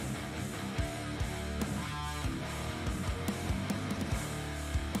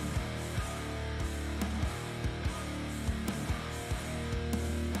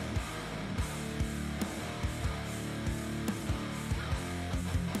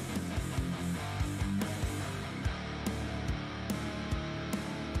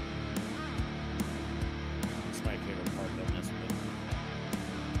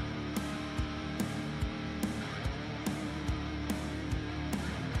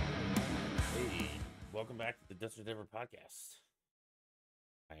welcome back to the Dutch or Denver podcast.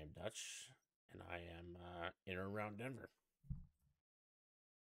 I am Dutch, and I am in or around Denver.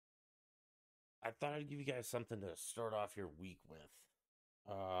 I thought I'd give you guys something to start off your week with.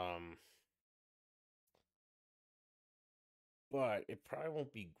 But it probably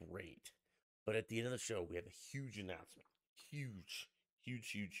won't be great. But at the end of the show, we have a huge announcement. Huge.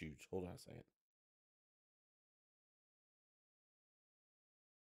 Hold on a second.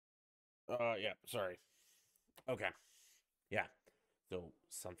 Yeah, sorry. Okay. Yeah. So,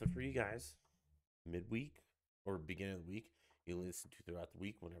 something for you guys midweek or beginning of the week. You listen to throughout the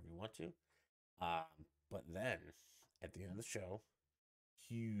week whenever you want to. But then at the end of the show,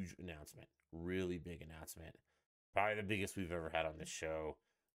 huge announcement, really big announcement. Probably the biggest we've ever had on this show,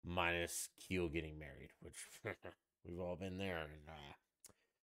 minus Keel getting married, which we've all been there. And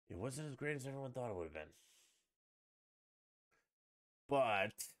it wasn't as great as everyone thought it would have been.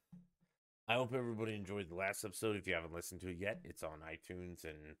 But I hope everybody enjoyed the last episode. If you haven't listened to it yet, it's on iTunes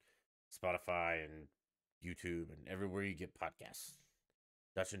and Spotify and YouTube and everywhere you get podcasts.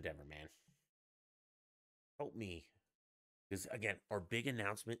 Dutch and Denver, man. Help me. Because, again, our big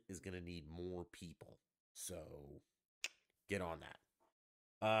announcement is going to need more people. So, get on that.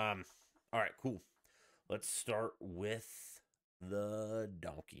 All right, cool. Let's start with the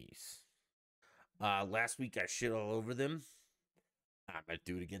Donkeys. Last week, I shit all over them. I'm going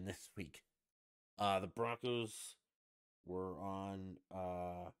to do it again this week. The Broncos were on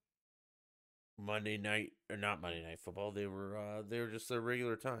Monday night, or not Monday Night Football. They were just their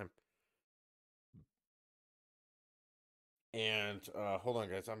regular time. And hold on,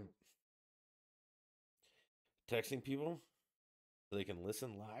 guys. I'm texting people so they can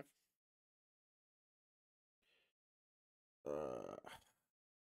listen live.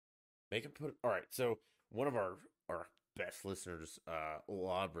 Make it put. All right. So one of our best listeners,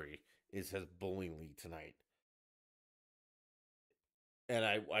 Aubrey, has bowling league tonight, and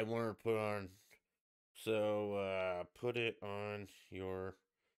I want her to put on. So put it on your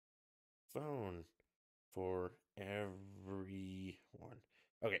phone for everyone.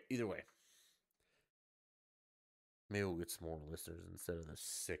 Okay. Either way, maybe we'll get some more listeners instead of the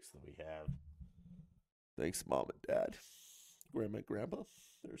 6 that we have. Thanks, Mom and Dad, Grandma and Grandpa.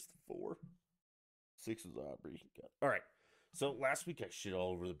 There's the 4. 6 was Aubrey. All right. So last week I shit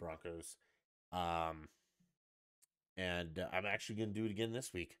all over the Broncos. And I'm actually going to do it again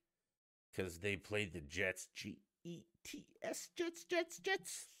this week because they played the Jets. Jets.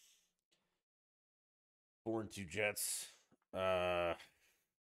 4-2 Jets. Talent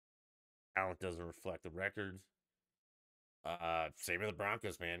doesn't reflect the record. Same with the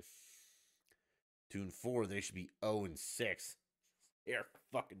Broncos, man. 2-4. They should be 0-6. They're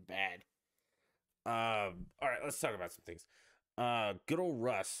fucking bad. All right, let's talk about some things. Good old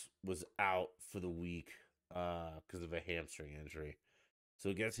Russ was out for the week because of a hamstring injury.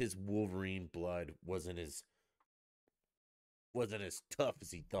 So I guess his Wolverine blood wasn't as tough as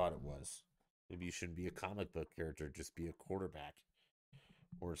he thought it was. Maybe you shouldn't be a comic book character, just be a quarterback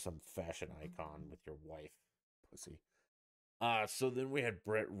or some fashion icon with your wife, pussy. So then we had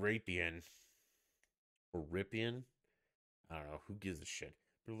Brett Ripien or Ripien. I don't know who gives a shit.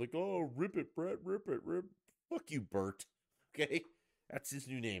 They're like, oh, rip it, Brett, rip it, rip. Fuck you, Bert. Okay, that's his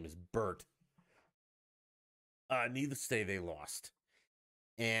new name is Bert. Needless to say, they lost.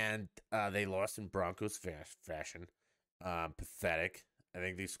 And they lost in Broncos fashion. Pathetic. I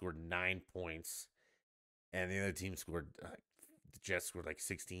think they scored 9 points. And the other team scored, the Jets scored like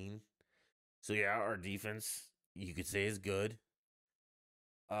 16. So, yeah, our defense, you could say, is good.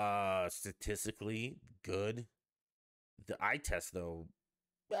 Statistically, good. The eye test, though,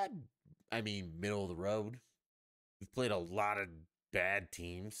 I mean, middle of the road. We've played a lot of bad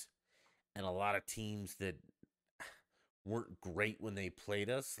teams and a lot of teams that weren't great when they played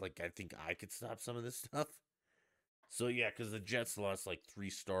us. Like, I think I could stop some of this stuff. So, yeah, because the Jets lost like 3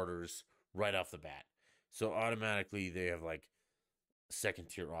 starters right off the bat. So, automatically, they have like a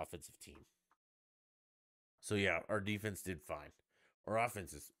second-tier offensive team. So, yeah, our defense did fine. Our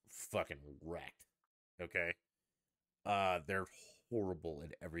offense is fucking wrecked. Okay? They're horrible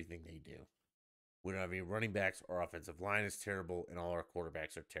at everything they do. We don't have any running backs. Our offensive line is terrible, and all our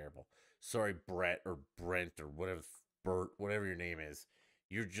quarterbacks are terrible. Sorry, Brett or Brent or whatever, Bert, whatever your name is.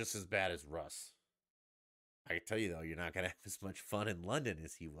 You're just as bad as Russ. I can tell you, though, you're not going to have as much fun in London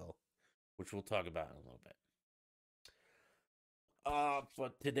as he will, which we'll talk about in a little bit.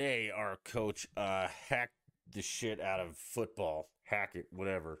 But today, our coach hacked the shit out of football. Hack it,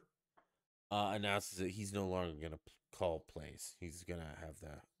 whatever. Announces that he's no longer going to call plays. He's going to have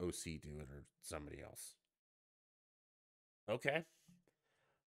the OC do it or somebody else. Okay.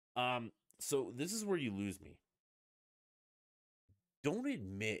 So this is where you lose me. Don't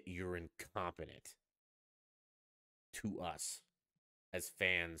admit you're incompetent to us as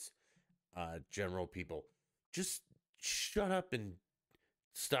fans, general people. Just shut up and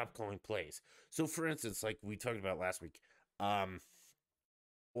stop calling plays. So, for instance, like we talked about last week, um,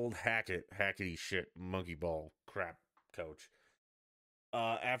 old Hackety shit, monkey ball crap coach.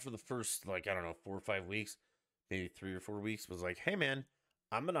 After the first, like, I don't know, 4 or 5 weeks, maybe 3 or 4 weeks, was like, hey man,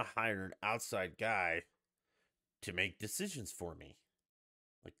 I'm gonna hire an outside guy to make decisions for me,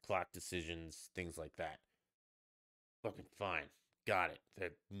 like clock decisions, things like that. Fucking fine, got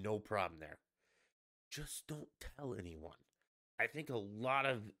it. No problem there. Just don't tell anyone. I think a lot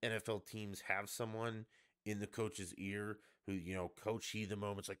of NFL teams have someone in the coach's ear who, coach he the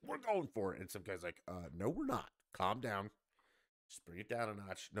moment's like, we're going for it. And some guy's like, no, we're not. Calm down. Just bring it down a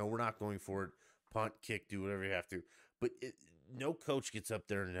notch. No, we're not going for it. Punt, kick, do whatever you have to. But no coach gets up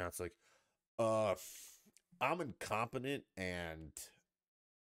there and announces like, I'm incompetent and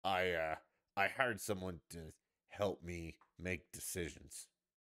I hired someone to help me make decisions.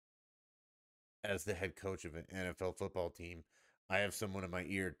 As the head coach of an NFL football team, I have someone in my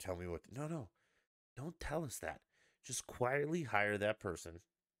ear tell me what. No, don't tell us that. Just quietly hire that person.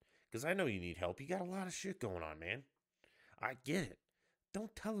 Because I know you need help. You got a lot of shit going on, man. I get it.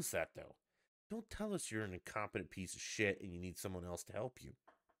 Don't tell us that, though. Don't tell us you're an incompetent piece of shit and you need someone else to help you.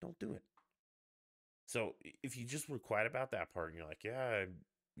 Don't do it. So if you just were quiet about that part and you're like, yeah,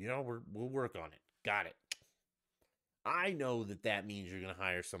 we'll work on it. Got it. I know that means you're going to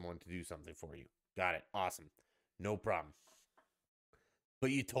hire someone to do something for you. Got it. Awesome. No problem. But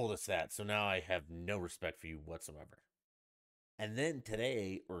you told us that, so now I have no respect for you whatsoever. And then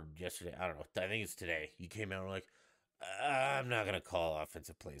today, or yesterday, I don't know, I think it's today, you came out and were like, I'm not going to call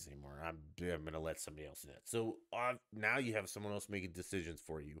offensive plays anymore. I'm going to let somebody else do that. So now you have someone else making decisions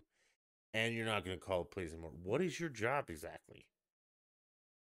for you, and you're not going to call plays anymore. What is your job exactly?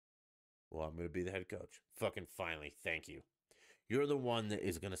 Well, I'm going to be the head coach. Fucking finally, thank you. You're the one that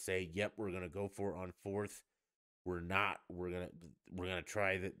is going to say, yep, we're going to go for it on fourth. We're not. We're gonna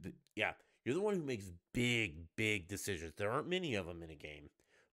try that. Yeah, you're the one who makes big decisions. There aren't many of them in a game,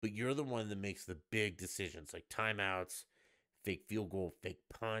 but you're the one that makes the big decisions, like timeouts, fake field goal, fake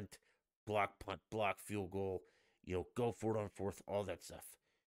punt, block punt, block field goal. Go for it on fourth, all that stuff.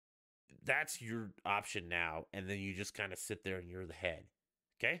 That's your option now, and then you just kind of sit there and you're the head.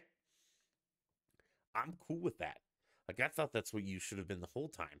 Okay, I'm cool with that. Like I thought that's what you should have been the whole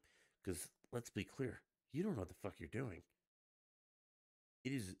time. Because let's be clear. You don't know what the fuck you're doing.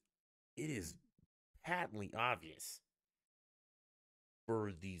 It is patently obvious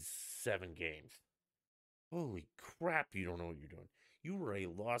for these 7 games. Holy crap, you don't know what you're doing. You were a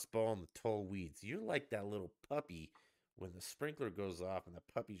lost ball in the tall weeds. You're like that little puppy when the sprinkler goes off and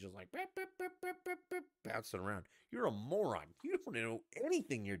the puppy's just like bip, bip, bip, bip, bip, bip, bouncing around. You're a moron. You don't know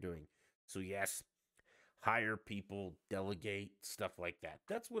anything you're doing. So yes, hire people, delegate, stuff like that.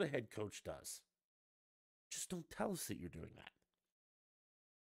 That's what a head coach does. Just don't tell us that you're doing that.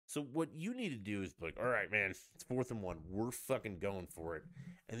 So what you need to do is be like, all right, man, it's 4th and 1. We're fucking going for it.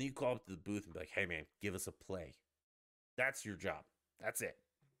 And then you call up to the booth and be like, hey, man, give us a play. That's your job. That's it.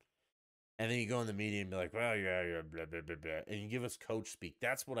 And then you go in the media and be like, well, yeah, blah, blah, blah, blah. And you give us coach speak.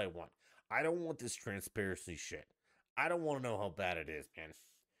 That's what I want. I don't want this transparency shit. I don't want to know how bad it is, man.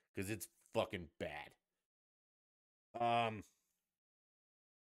 Because it's fucking bad.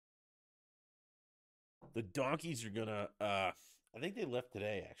 The Donkeys are gonna I think they left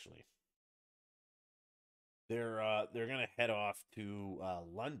today actually. They're gonna head off to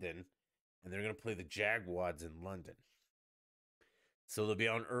London and they're gonna play the Jaguars in London. So they'll be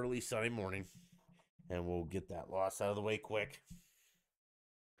on early Sunday morning and we'll get that loss out of the way quick.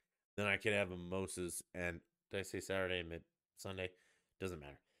 Then I can have mimosas and did I say Saturday, Sunday? Doesn't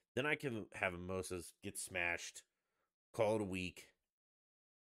matter. Then I can have mimosas, get smashed, call it a week,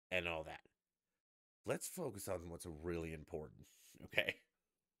 and all that. Let's focus on what's really important, okay?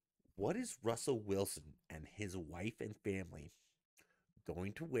 What is Russell Wilson and his wife and family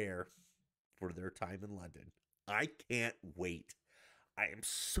going to wear for their time in London? I can't wait. I am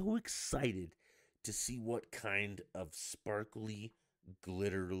so excited to see what kind of sparkly,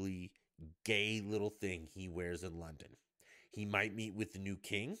 glittery, gay little thing he wears in London. He might meet with the new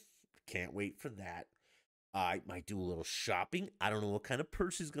king. Can't wait for that. I might do a little shopping. I don't know what kind of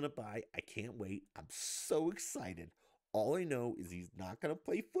purse he's going to buy. I can't wait. I'm so excited. All I know is he's not going to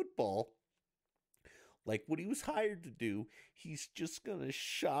play football like what he was hired to do. He's just going to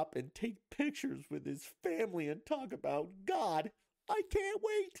shop and take pictures with his family and talk about God. I can't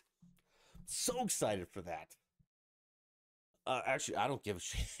wait. So excited for that. Actually, I don't give a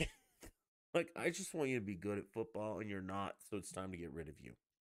shit. Like, I just want you to be good at football, and you're not, so it's time to get rid of you.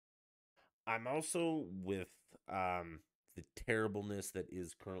 I'm also with the terribleness that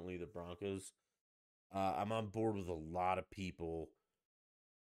is currently the Broncos. I'm on board with a lot of people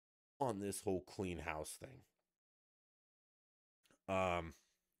on this whole clean house thing. Um,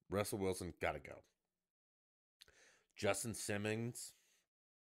 Russell Wilson got to go. Justin Simmons,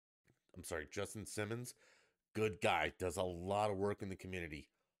 good guy, does a lot of work in the community.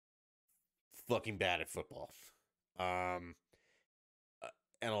 Fucking bad at football. Um,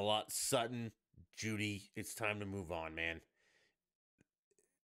 and a lot. Sutton, Judy, it's time to move on, man.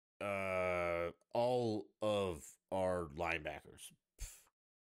 All of our linebackers,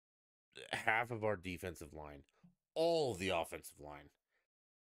 half of our defensive line, all of the offensive line,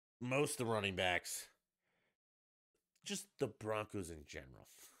 most of the running backs, just the Broncos in general.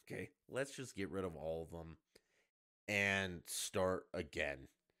 Okay, let's just get rid of all of them and start again.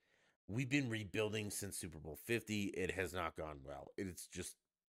 We've been rebuilding since Super Bowl 50. It has not gone well. It's just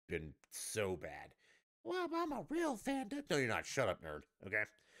been so bad. Well, I'm a real fan. No, you're not. Shut up, nerd. Okay.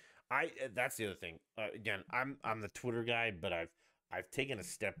 That's the other thing. Again, I'm the Twitter guy, but I've taken a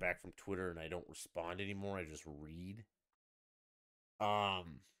step back from Twitter and I don't respond anymore. I just read.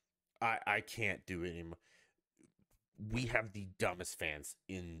 I can't do it anymore. We have the dumbest fans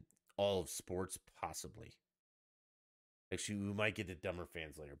in all of sports, possibly. Actually, we might get the dumber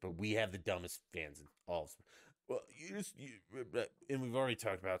fans later, but we have the dumbest fans in all of sports. Well, and we've already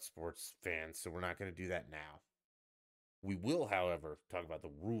talked about sports fans, so we're not going to do that now. We will, however, talk about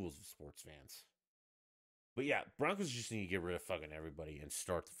the rules of sports fans. But yeah, Broncos just need to get rid of fucking everybody and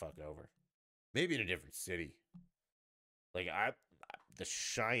start the fuck over. Maybe in a different city. Like the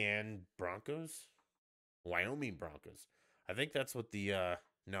Cheyenne Broncos, Wyoming Broncos. I think that's what the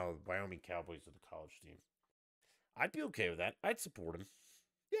no, Wyoming Cowboys are the college team. I'd be okay with that. I'd support him.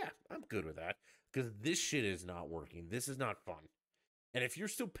 Yeah, I'm good with that because this shit is not working. This is not fun. And if you're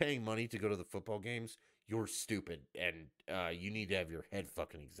still paying money to go to the football games, you're stupid and you need to have your head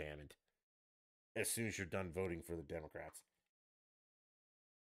fucking examined as soon as you're done voting for the Democrats.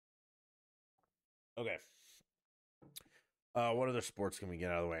 Okay. What other sports can we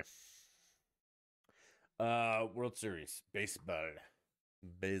get out of the way? World Series. Baseball.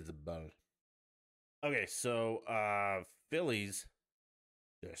 Baseball. Okay, so Phillies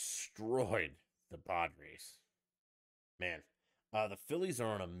destroyed the Padres. Man, the Phillies are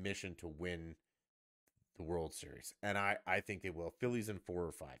on a mission to win the World Series, and I think they will. Phillies in 4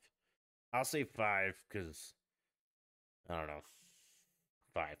 or 5. I'll say 5 because I don't know.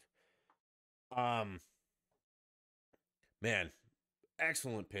 5. Um, man,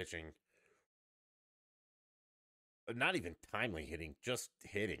 excellent pitching. Not even timely hitting, just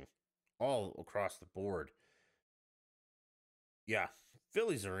hitting all across the board. Yeah,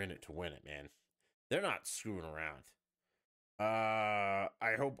 Phillies are in it to win it, man. They're not screwing around.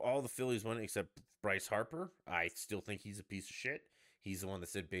 I hope all the Phillies win except Bryce Harper. I still think he's a piece of shit. He's the one that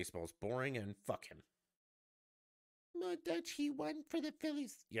said baseball's boring, and fuck him. But he won for the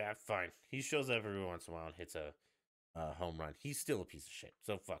Phillies. Yeah, fine. He shows up every once in a while and hits a home run. He's still a piece of shit,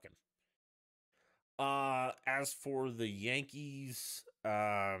 so fuck him. As for the Yankees,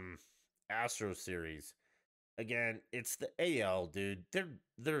 Astro series, again, it's the AL, dude.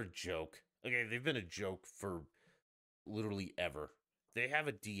 They're a joke. Okay, they've been a joke for literally ever. They have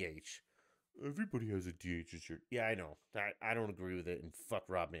a DH. Everybody has a DH shirt. Yeah, I know. I don't agree with it. And fuck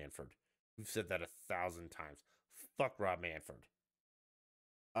Rob Manfred. We've said that 1,000 times. Fuck Rob Manfred.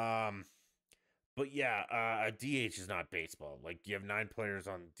 But yeah, a DH is not baseball. Like you have 9 players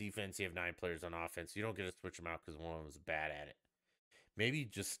on defense, you have 9 players on offense. You don't get to switch them out because one of them is bad at it. Maybe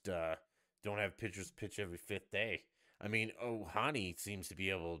just don't have pitchers pitch every 5th day. I mean, Ohani seems to be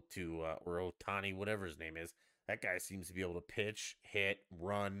able to, or Otani, whatever his name is. That guy seems to be able to pitch, hit,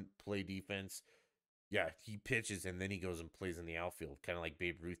 run, play defense. Yeah, he pitches and then he goes and plays in the outfield, kind of like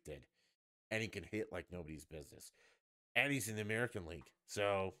Babe Ruth did. And he can hit like nobody's business. And he's in the American League.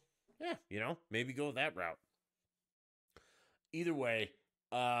 So, yeah, maybe go that route. Either way,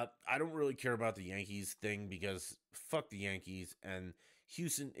 I don't really care about the Yankees thing because fuck the Yankees. And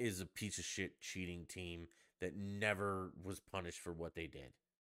Houston is a piece of shit cheating team that never was punished for what they did.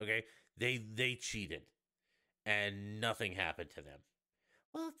 Okay? They cheated and nothing happened to them.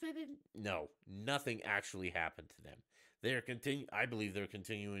 Well, if they didn't, no, nothing actually happened to them. I believe they're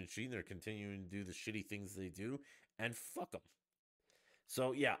continuing to cheat. They're continuing to do the shitty things they do, and fuck them.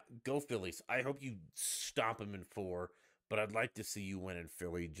 So yeah, go Phillies. I hope you stomp them in 4, but I'd like to see you win in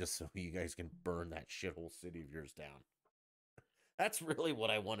Philly just so you guys can burn that shithole city of yours down. That's really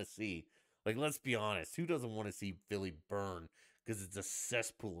what I want to see. Like, let's be honest. Who doesn't want to see Philly burn because it's a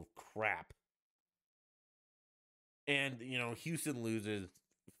cesspool of crap? And, Houston loses,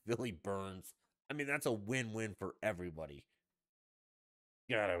 Philly burns. I mean, that's a win-win for everybody.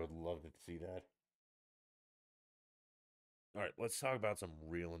 God, I would love to see that. All right, let's talk about some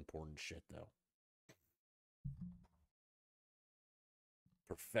real important shit, though.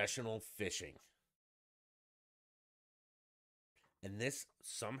 Professional fishing. And this,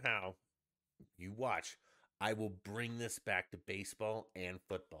 somehow, you watch, I will bring this back to baseball and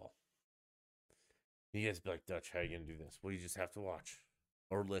football. You guys be like, Dutch, how are you going to do this? Well, you just have to watch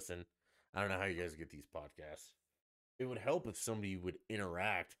or listen. I don't know how you guys get these podcasts. It would help if somebody would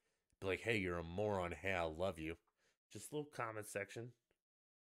interact, be like, hey, you're a moron. Hey, I love you. Just a little comment section.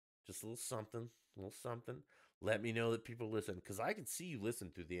 Just a little something. Let me know that people listen. Because I can see you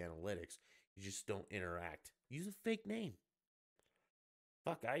listen through the analytics. You just don't interact. Use a fake name.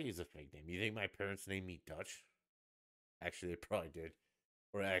 Fuck, I use a fake name. You think my parents named me Dutch? Actually, they probably did.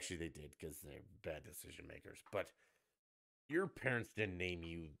 Or actually, they did because they're bad decision makers. But your parents didn't name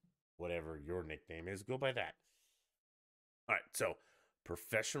you whatever your nickname is. Go by that. All right, so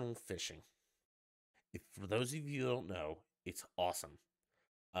professional fishing. If for those of you who don't know, it's awesome.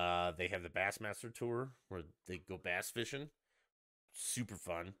 They have the Bassmaster Tour where they go bass fishing. Super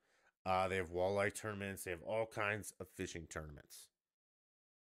fun. They have walleye tournaments. They have all kinds of fishing tournaments.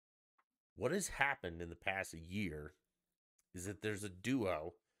 What has happened in the past year is that there's a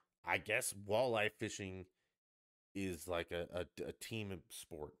duo. I guess walleye fishing is like a team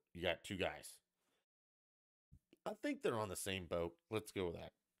sport. You got two guys. I think they're on the same boat. Let's go with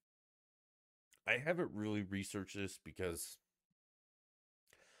that. I haven't really researched this because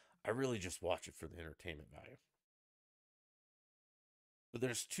I really just watch it for the entertainment value. But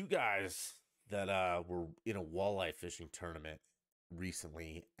there's two guys that were in a walleye fishing tournament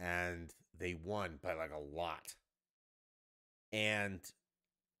recently, and they won by like a lot. And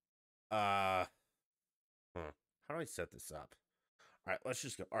how do I set this up? All right, let's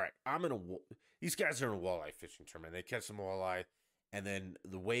just go. All right, these guys are in a walleye fishing tournament. They catch some walleye, and then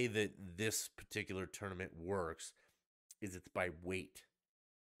the way that this particular tournament works is it's by weight.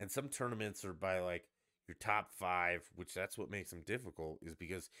 And some tournaments are by like your top 5, which that's what makes them difficult, is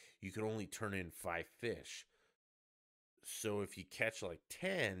because you can only turn in 5 fish. So if you catch like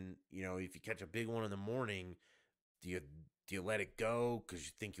 10, if you catch a big one in the morning, do you let it go because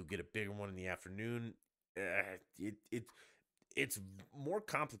you think you'll get a bigger one in the afternoon? It's more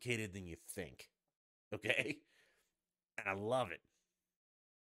complicated than you think. Okay? And I love it.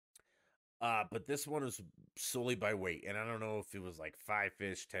 But this one is solely by weight. And I don't know if it was like 5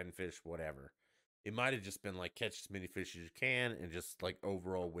 fish, 10 fish, whatever. It might have just been like catch as many fish as you can and just like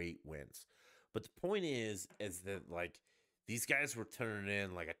overall weight wins. But the point is that like these guys were turning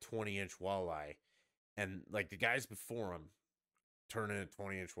in like a 20-inch walleye. And like the guys before them turn in a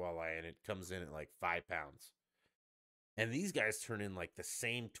 20-inch walleye and it comes in at like 5 pounds. And these guys turn in like the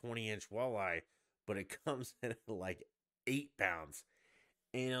same 20-inch walleye, but it comes in at like 8 pounds.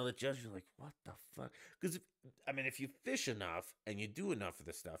 And the judges are like, what the fuck? Because, if you fish enough and you do enough of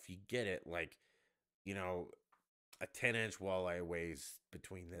this stuff, you get it like, a 10-inch walleye weighs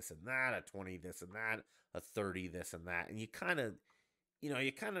between this and that, a 20 this and that, a 30 this and that. And you kind of,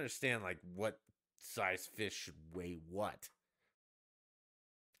 understand like what size fish should weigh what.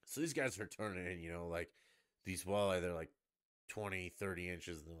 So these guys are turning in, like these walleye, they're like 20, 30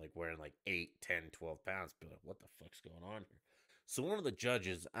 inches, and they're like wearing like 8, 10, 12 pounds. But like, what the fuck's going on here? So one of the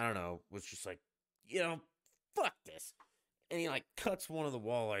judges, I don't know, was just like, fuck this. And he like cuts one of the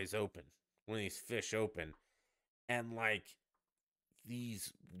walleyes open, one of these fish open, and like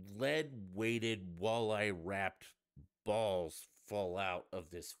these lead-weighted walleye-wrapped balls fall out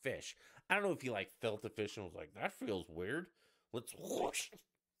of this fish. I don't know if he like felt the fish and was like, that feels weird. Let's whoosh,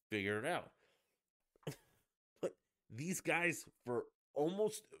 figure it out. But these guys for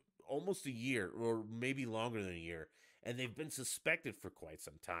almost a year, or maybe longer than a year, and they've been suspected for quite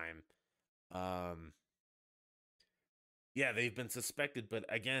some time. Yeah, they've been suspected, but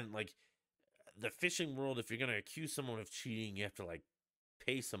again, like the fishing world, if you're gonna accuse someone of cheating, you have to like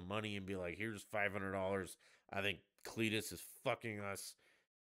pay some money and be like, here's $500. I think Cletus is fucking us.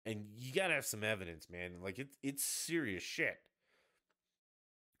 And you gotta have some evidence, man. Like it's serious shit.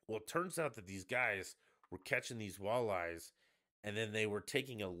 Well, it turns out that these guys were catching these walleyes, and then they were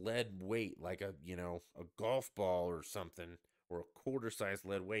taking a lead weight, like a golf ball or something, or a quarter-sized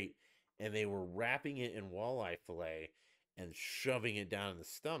lead weight, and they were wrapping it in walleye fillet and shoving it down in the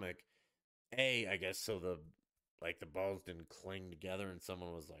stomach. I guess so the balls didn't cling together, and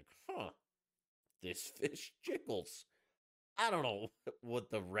someone was like, huh, this fish jiggles. I don't know what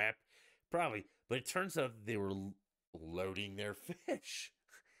the wrap, probably, but it turns out they were loading their fish.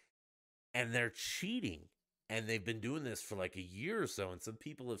 And they're cheating. And they've been doing this for like a year or so, and some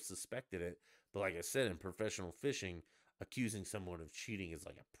people have suspected it. But like I said, in professional fishing, accusing someone of cheating is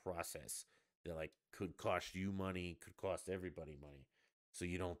like a process that like could cost you money, could cost everybody money. So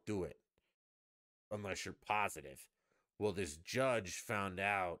you don't do it unless you're positive. Well, this judge found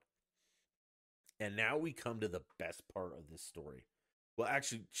out, and now we come to the best part of this story. Well,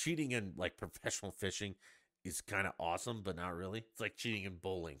 actually, cheating in like professional fishing is kind of awesome, but not really. It's like cheating in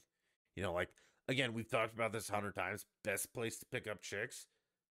bowling. Like again, we've talked about this 100 times. Best place to pick up chicks: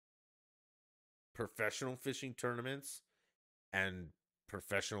 professional fishing tournaments and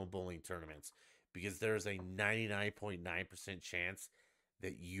professional bowling tournaments, because there's a 99.9% chance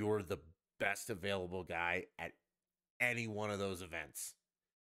that you're the best available guy at any one of those events.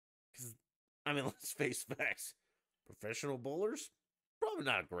 Because, I mean, let's face facts. Professional bowlers, probably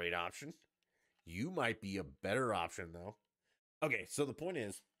not a great option. You might be a better option, though. Okay, so the point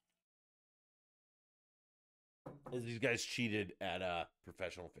is these guys cheated at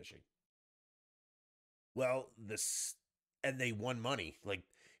professional fishing. Well, and they won money, like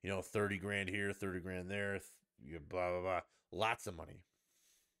 30 grand here, 30 grand there, blah blah blah, lots of money.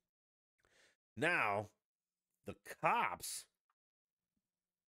 Now, the cops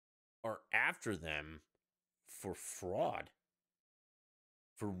are after them for fraud,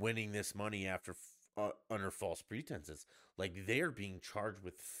 for winning this money under false pretenses. Like, they're being charged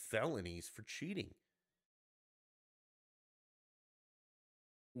with felonies for cheating.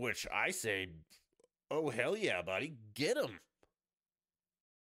 Which I say, oh, hell yeah, buddy, get them.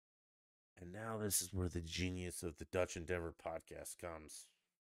 And now this is where the genius of the Dutch Endeavor podcast comes.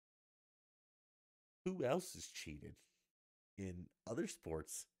 Who else has cheated in other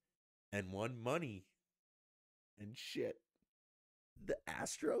sports and won money and shit? The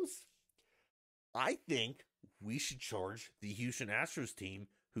Astros? I think we should charge the Houston Astros team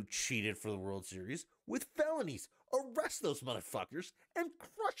who cheated for the World Series with felonies. Arrest those motherfuckers and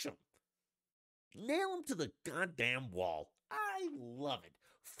crush them. Nail them to the goddamn wall. I love it.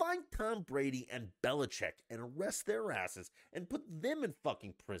 Find Tom Brady and Belichick and arrest their asses and put them in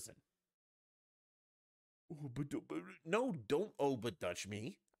fucking prison. No, don't but Dutch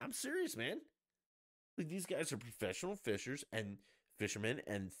me. I'm serious, man. Like, these guys are professional fishermen,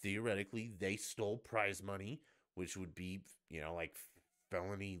 and theoretically they stole prize money, which would be, like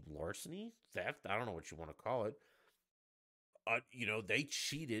felony larceny, theft. I don't know what you want to call it. They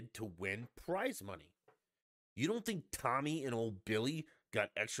cheated to win prize money. You don't think Tommy and old Billy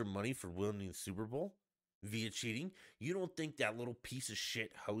got extra money for winning the Super Bowl via cheating? You don't think that little piece of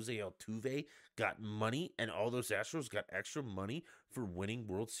shit Jose Altuve got money, and all those Astros got extra money for winning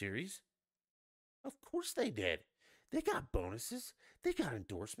World Series? Of course they did. They got bonuses. They got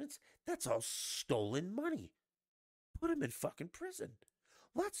endorsements. That's all stolen money. Put them in fucking prison.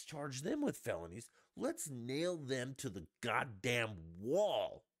 Let's charge them with felonies. Let's nail them to the goddamn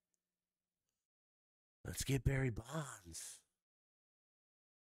wall. Let's get Barry Bonds.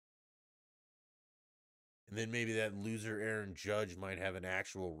 And then maybe that loser Aaron Judge might have an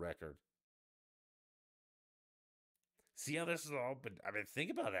actual record. See how this is all, but I mean,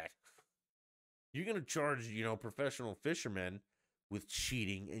 think about that. You're going to charge, professional fishermen with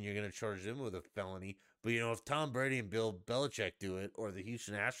cheating, and you're going to charge them with a felony. But, if Tom Brady and Bill Belichick do it, or the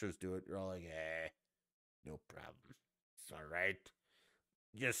Houston Astros do it, you're all like, no problem. It's all right.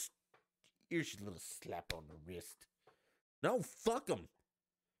 Just, here's your little slap on the wrist. No, fuck them.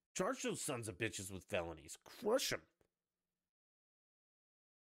 Charge those sons of bitches with felonies. Crush them.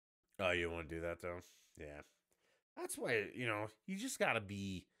 Oh, you want to do that, though? Yeah. That's why, you just got to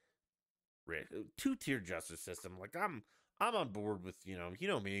be rich. Two-tier justice system. Like, I'm on board with,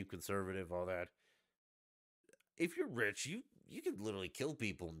 me, conservative, all that. If you're rich, you could literally kill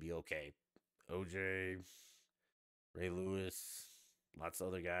people and be okay. OJ, Ray Lewis, lots of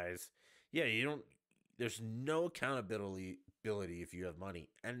other guys. Yeah, there's no accountability if you have money.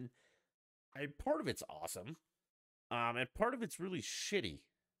 And part of it's awesome. And part of it's really shitty.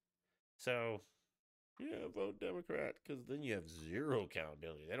 So, yeah, vote Democrat, because then you have zero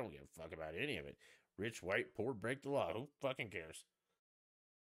accountability. They don't give a fuck about any of it. Rich, white, poor, break the law. Who fucking cares?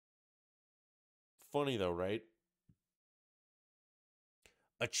 Funny though, right?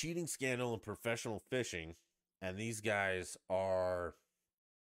 A cheating scandal in professional fishing, and these guys are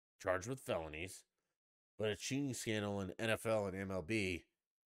charged with felonies. But a cheating scandal in NFL and MLB,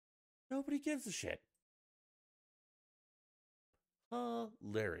 nobody gives a shit.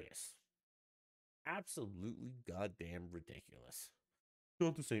 Hilarious. Absolutely goddamn ridiculous.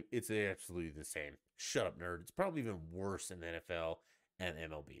 Not the same. It's absolutely the same. Shut up, nerd. It's probably even worse in the NFL and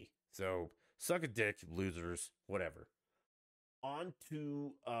MLB. So, suck a dick, losers, whatever. On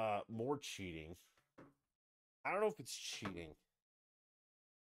to more cheating. I don't know if it's cheating.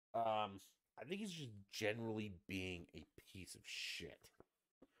 I think he's just generally being a piece of shit,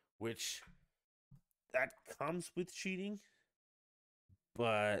 which that comes with cheating,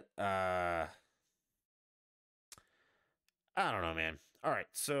 but I don't know, man. All right,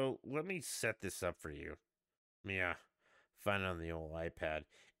 so let me set this up for you. Let me find it on the old iPad.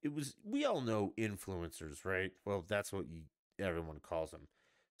 It was we all know influencers, right? Well, that's what everyone calls them.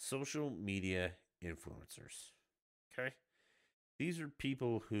 Social media influencers. Okay? These are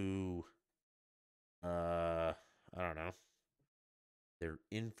people who I don't know. They're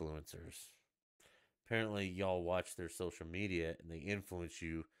influencers. Apparently y'all watch their social media and they influence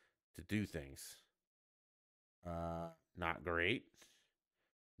you to do things. Not great.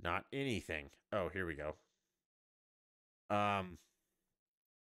 Not anything. Oh, here we go. Um,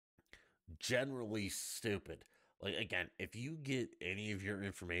 Generally stupid. Like again, if you get any of your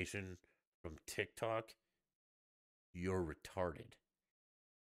information from TikTok, you're retarded.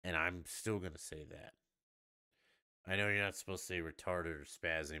 And I'm still gonna say that. I know you're not supposed to say retarded or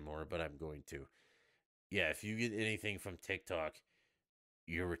spaz anymore, but I'm going to. Yeah, if you get anything from TikTok,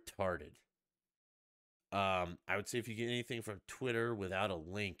 you're retarded. I would say if you get anything from Twitter without a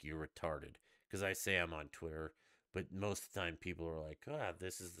link, you're retarded. Because I say I'm on Twitter, but most of the time people are like, ah,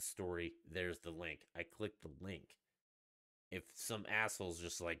 this is the story. There's the link. I click the link. If some asshole's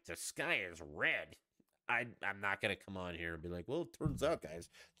just like, the sky is red, I'm not going to come on here and be like, well, it turns out, guys,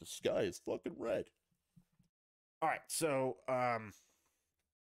 the sky is fucking red. All right, so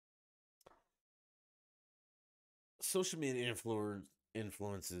social media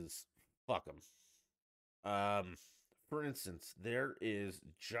influences, fuck them. Um, for instance, there is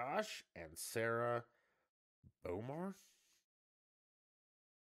Josh and Sarah Bomar,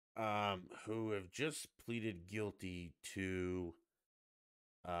 who have just pleaded guilty to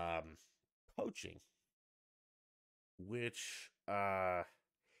um, poaching, which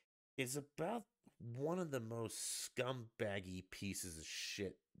is about one of the most scumbaggy pieces of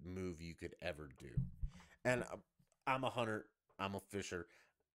shit move you could ever do. And I'm a hunter, I'm a fisher,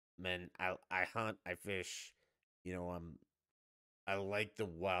 man. I hunt, I fish. You know, I like the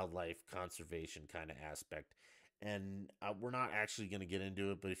wildlife conservation kind of aspect. And we're not actually going to get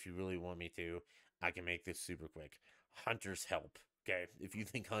into it, but if you really want me to, I can make this super quick. Hunters help. Okay. If you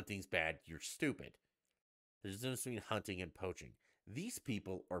think hunting's bad, you're stupid. There's a difference between hunting and poaching. These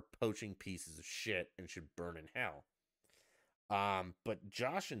people are poaching pieces of shit and should burn in hell. But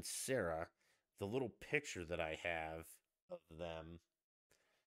Josh and Sarah, the little picture that I have of them,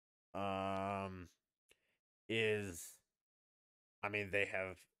 um, is, I mean, they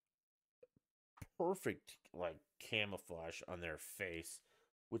have perfect like camouflage on their face,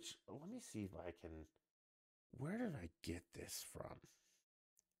 which let me see if I can. Where did I get this from?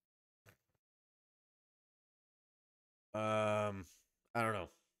 I don't know.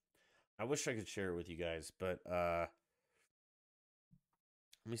 I wish I could share it with you guys, but let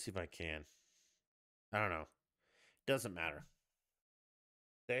me see if I can. I don't know. Doesn't matter.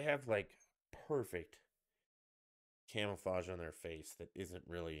 They have like perfect camouflage on their face that isn't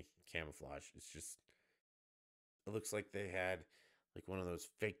really camouflage. It's just it looks like they had like one of those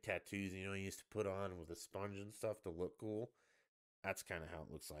fake tattoos you used to put on with a sponge and stuff to look cool. That's kind of how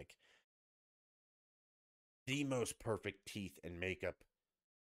it looks like. The most perfect teeth and makeup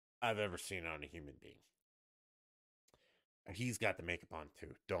I've ever seen on a human being. He's got the makeup on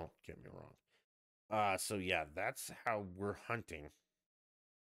too. Don't get me wrong. So yeah, that's how we're hunting.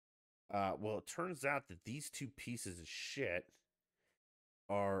 Well, it turns out that these two pieces of shit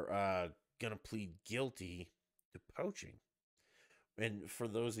are gonna plead guilty to poaching. And for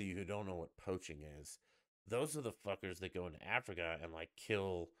those of you who don't know what poaching is, those are the fuckers that go into Africa and like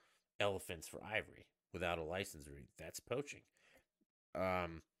kill elephants for ivory without a license. That's poaching.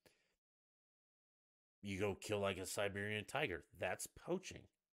 Um, you go kill like a Siberian tiger. That's poaching.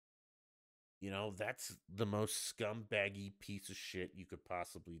 That's the most scumbaggy piece of shit you could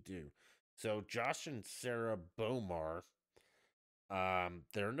possibly do. So Josh and Sarah Bomar,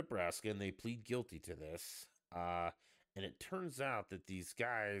 they're in Nebraska and they plead guilty to this. And it turns out that these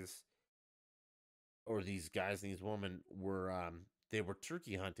guys and these women were they were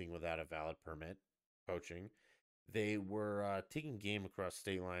turkey hunting without a valid permit, poaching. They were taking game across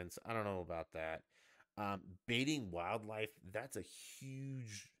state lines. I don't know about that. Baiting wildlife, that's a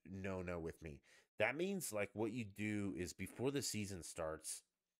huge no with me. That means like what you do is before the season starts,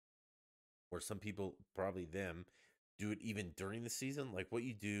 or some people, probably them, do it even during the season. Like what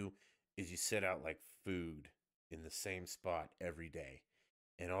you do is you set out like food in the same spot every day,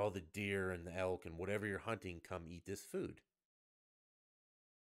 and all the deer and the elk and whatever you're hunting come eat this food.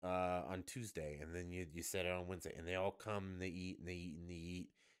 on Tuesday, and then you set it on Wednesday, and they all come and they eat and they eat and they eat,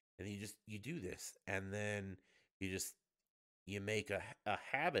 and you do this, and then you just you make a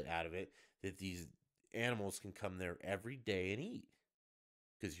habit out of it that these animals can come there every day and eat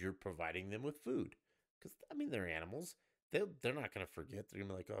because you're providing them with food. Because I mean, they're animals. They're not gonna forget. They're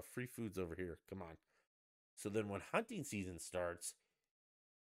gonna be like, oh, free food's over here. Come on. So then when hunting season starts,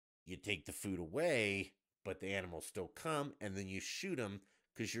 you take the food away, but the animals still come, and then you shoot them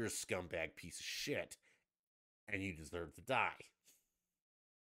because you're a scumbag piece of shit and you deserve to die.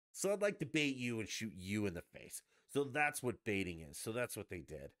 So I'd like to bait you and shoot you in the face. So that's what baiting is. So that's what they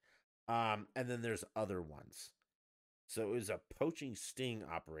did. And then there's other ones. So it was a poaching sting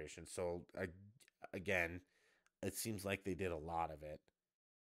operation. So again, it seems like they did a lot of it.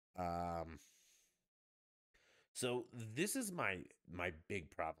 Um, so this is my big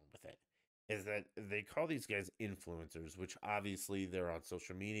problem with it is that they call these guys influencers, which obviously they're on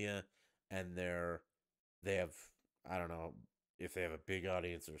social media and they have, I don't know if they have a big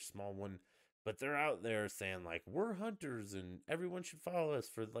audience or a small one, but they're out there saying like we're hunters and everyone should follow us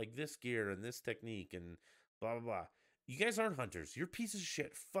for like this gear and this technique and blah blah blah. You guys aren't hunters. You're pieces of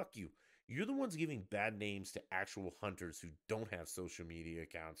shit. Fuck you. You're the ones giving bad names to actual hunters who don't have social media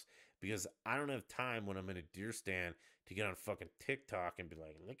accounts because I don't have time when I'm in a deer stand to get on fucking TikTok and be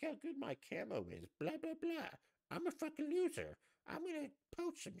like, look how good my camo is, blah, blah, blah. I'm a fucking loser. I'm going to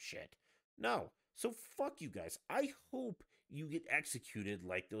poach some shit. No. So fuck you guys. I hope you get executed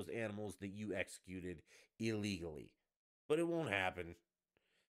like those animals that you executed illegally. But it won't happen.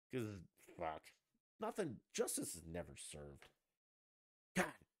 Because, fuck. Nothing, justice is never served. God,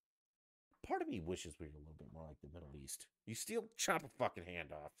 part of me wishes we were a little bit more like the Middle East. You steal, chop a fucking hand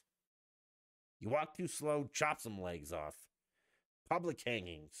off. You walk too slow, chop some legs off. Public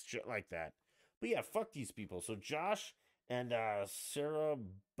hangings, shit like that. But yeah, fuck these people. So Josh and Sarah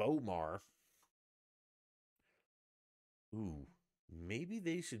Bomar. Ooh, maybe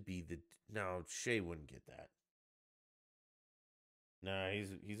they should be the. No, Shay wouldn't get that. Nah,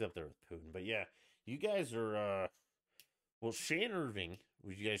 he's up there with Putin. But yeah, you guys are. Well, Shane Irving,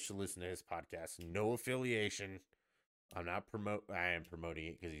 which you guys should listen to his podcast. No affiliation. I'm not promote. I am promoting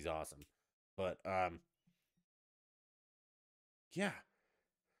it because he's awesome. But yeah,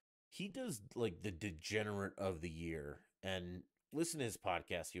 he does like the degenerate of the year, and listen to his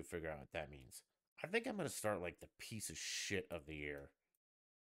podcast. You'll figure out what that means. I think I'm gonna start like the piece of shit of the year.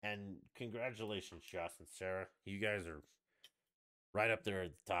 And congratulations, Josh and Sarah. You guys are right up there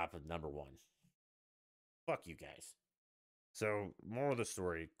at the top of number one. Fuck you guys. So, more of the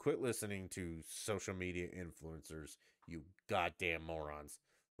story, quit listening to social media influencers, you goddamn morons.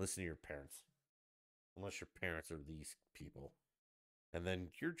 Listen to your parents. Unless your parents are these people. And then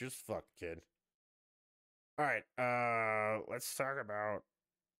you're just fucked, kid. All right, let's talk about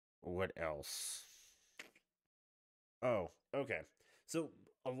what else. Oh, okay. So,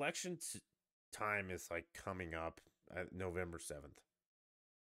 election time is like coming up at November 7th.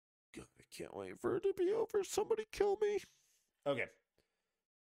 God, I can't wait for it to be over. Somebody kill me. Okay.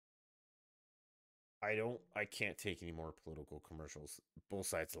 I can't take any more political commercials. Both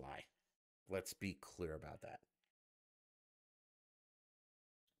sides lie. Let's be clear about that.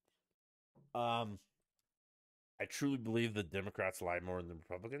 Um, I truly believe the Democrats lie more than the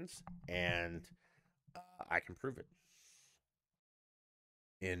Republicans, and I can prove it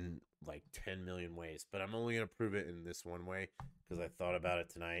in like 10 million ways. But I'm only going to prove it in this one way because I thought about it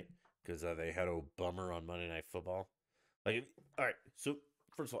tonight because they had a bummer on Monday Night Football. Like, all right. So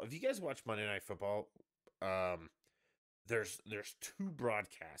first of all, if you guys watch Monday Night Football, um, there's two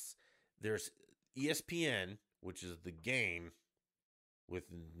broadcasts. There's ESPN, which is the game with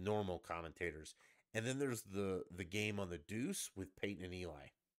normal commentators, and then there's the game on the Deuce with Peyton and Eli.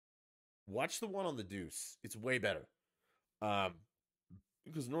 Watch the one on the Deuce; it's way better. Um,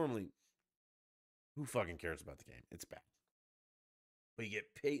 because normally, who fucking cares about the game? It's bad. But you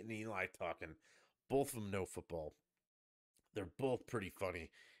get Peyton and Eli talking. Both of them know football. They're both pretty funny.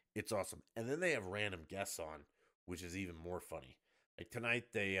 It's awesome. And then they have random guests on, which is even more funny. Like tonight,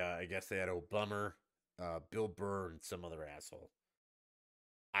 I guess they had Obama, Bill Burr, and some other asshole.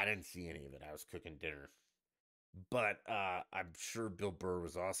 I didn't see any of it. I was cooking dinner. But I'm sure Bill Burr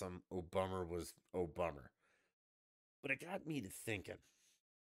was awesome. Obama was Obama. But it got me to thinking.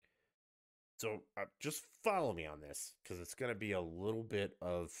 So just follow me on this because it's going to be a little bit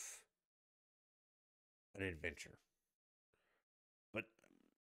of an adventure. But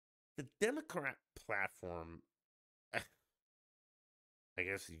the Democrat platform, I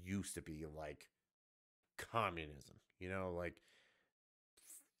guess, used to be like communism. You know, like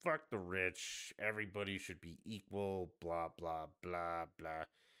fuck the rich. Everybody should be equal. Blah blah blah blah.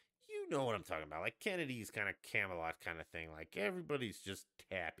 You know what I'm talking about. Like Kennedy's kind of Camelot kind of thing. Like everybody's just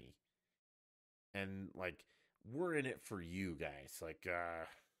happy. And like we're in it for you guys. Like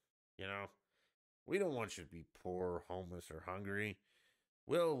you know, we don't want you to be poor, homeless, or hungry.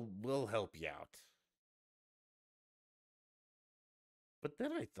 We'll help you out. But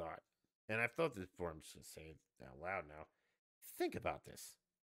then I thought, and I've thought this before, I'm just gonna say it out loud now. Think about this.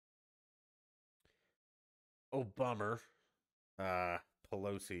 Obama, uh,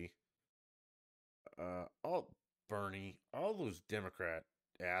 Pelosi, all Bernie, all those Democrat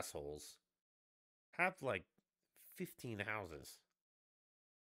assholes have like 15 houses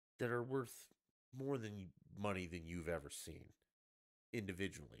that are worth more than money than you've ever seen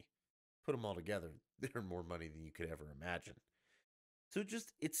individually. Put them all together, they're more money than you could ever imagine. So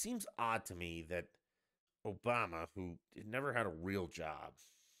just it seems odd to me that Obama, who never had a real job,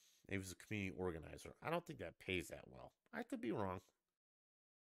 he was a community organizer. I don't think that pays that well. I could be wrong.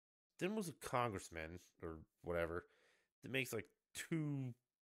 Then was a congressman or whatever that makes like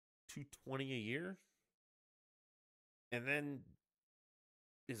 220 a year, and then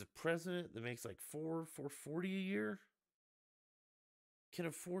is a president that makes like 440 a year. Can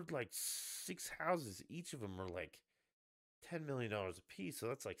afford like 6 houses. Each of them are like $10 million a piece, so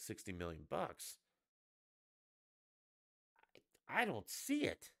that's like 60 million bucks. I don't see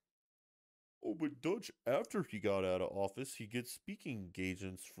it. Oh, but Dutch, after he got out of office, he gets speaking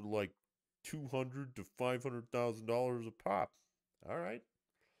engagements for like $200 to $500,000 a pop. All right,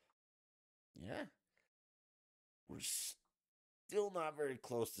 yeah, we're still not very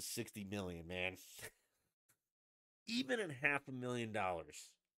close to 60 million, man. Even at $500,000,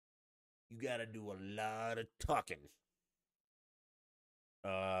 you got to do a lot of talking.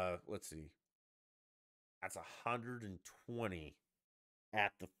 Let's see, that's 120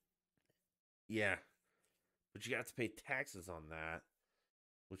 at the yeah, but you got to pay taxes on that,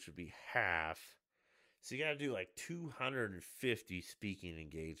 which would be half. So you got to do like 250 speaking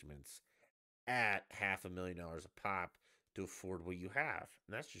engagements at $500,000 a pop to afford what you have,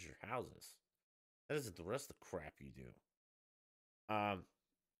 and that's just your houses. That isn't the rest of the crap you do.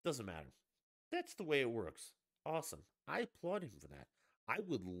 Doesn't matter. That's the way it works. Awesome. I applaud him for that. I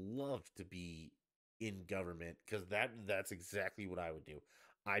would love to be in government because that's exactly what I would do.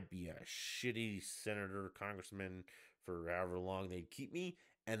 I'd be a shitty senator, congressman for however long they'd keep me,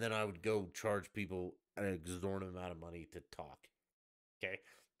 and then I would go charge people an exorbitant amount of money to talk. Okay?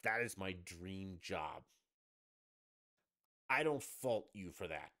 That is my dream job. I don't fault you for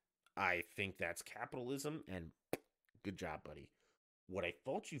that. I think that's capitalism, and good job, buddy. What I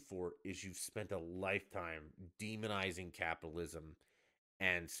fault you for is you've spent a lifetime demonizing capitalism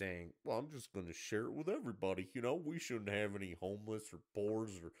and saying, well, I'm just going to share it with everybody. You know, we shouldn't have any homeless or poor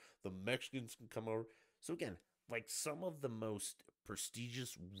or the Mexicans can come over. So, again, like some of the most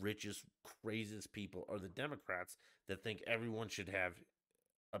prestigious, richest, craziest people are the Democrats that think everyone should have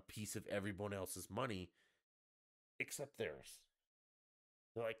a piece of everyone else's money except theirs.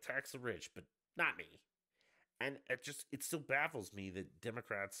 They're like, tax the rich, but not me. And it still baffles me that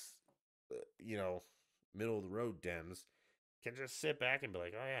Democrats, you know, middle of the road Dems, can just sit back and be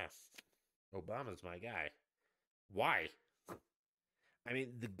like, oh, yeah, Obama's my guy. Why? I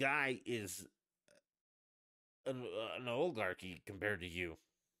mean, the guy is an oligarchy compared to you.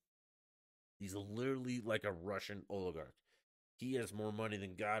 He's literally like a Russian oligarch. He has more money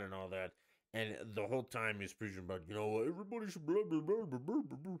than God and all that. And the whole time he's preaching about, you know, everybody should blah, blah, blah, blah, blah,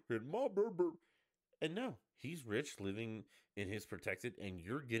 blah, blah, and my blah, blah. And no, he's rich, living in his protected, and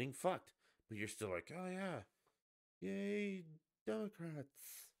you're getting fucked. But you're still like, oh, yeah, yay,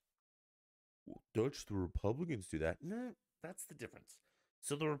 Democrats. Well, Dutch, the Republicans do that. No, that's the difference.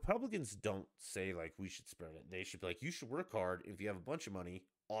 So the Republicans don't say like we should spread it. They should be like, you should work hard. If you have a bunch of money,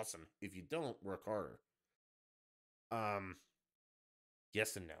 awesome. If you don't, work harder. Um,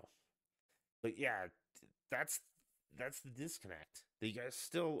 yes and no. But yeah, that's the disconnect. The guys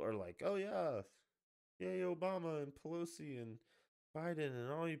still are like, oh yeah, yay Obama and Pelosi and Biden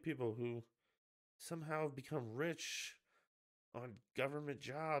and all you people who somehow have become rich on government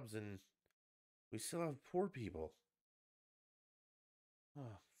jobs, and we still have poor people.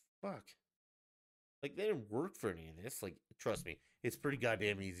 Oh, fuck. Like, they didn't work for any of this. Like, trust me, it's pretty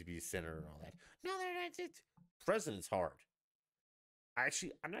goddamn easy to be a senator and all that. No, they're not. President's hard.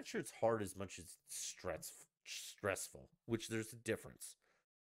 Actually, I'm not sure it's hard as much as stressful, which there's a difference.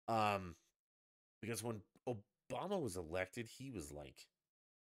 Um, because when Obama was elected, he was like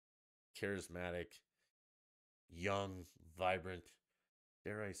charismatic, young, vibrant,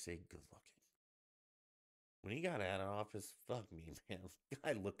 dare I say, good looking. When he got out of office, fuck me, man.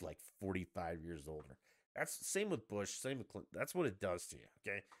 Guy looked like 45 years older. That's same with Bush, same with Clinton. That's what it does to you,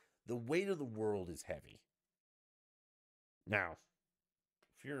 okay? The weight of the world is heavy. Now,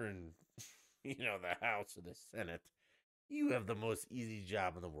 if you're in, the House or the Senate, you have the most easy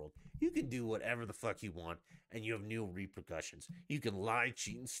job in the world. You can do whatever the fuck you want, and you have no repercussions. You can lie,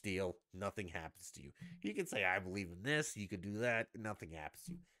 cheat, and steal. Nothing happens to you. You can say, I believe in this. You can do that. And nothing happens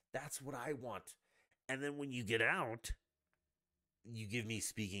to you. That's what I want. And then when you get out, you give me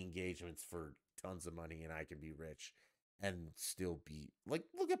speaking engagements for tons of money, and I can be rich and still be like,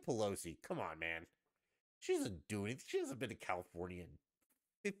 look at Pelosi. Come on, man. She doesn't do anything. She hasn't been to California in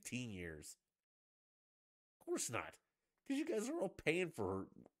 15 years. Of course not. Because you guys are all paying for her.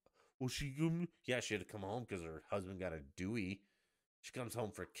 Well, she had to come home because her husband got a Dewey. She comes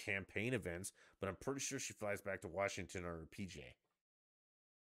home for campaign events, but I'm pretty sure she flies back to Washington on her PJ.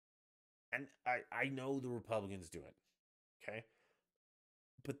 And I know the Republicans do it, okay?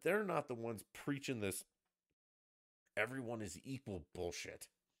 But they're not the ones preaching this everyone is equal bullshit.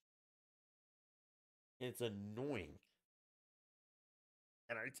 It's annoying.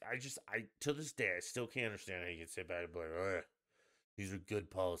 And I to this day, I still can't understand how you can sit back and be like, these are good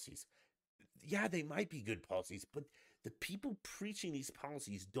policies. Yeah, they might be good policies, but the people preaching these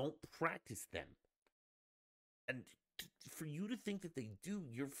policies don't practice them. And for you to think that they do,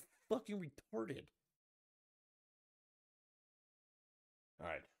 you're fucking retarded. All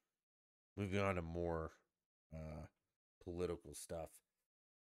right. Moving on to more political stuff.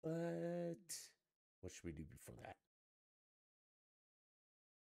 But what should we do before that?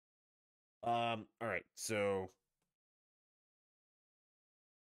 All right. So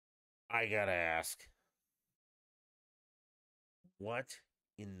I gotta ask, what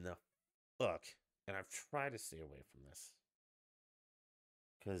in the fuck? And I've tried to stay away from this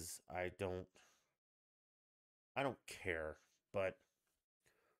because I don't care. But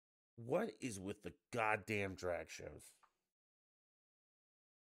what is with the goddamn drag shows?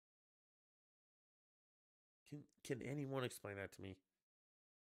 Can anyone explain that to me?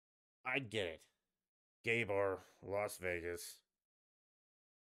 I get it. Gay bar, Las Vegas,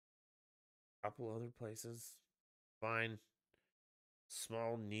 couple other places, fine.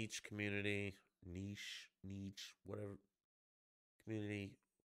 Small niche community, whatever community.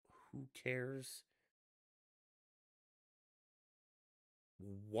 Who cares?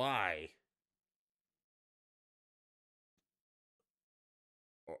 Why?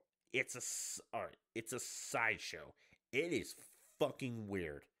 It's a sideshow. It is fucking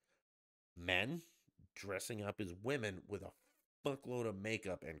weird. Men dressing up as women with a fuckload of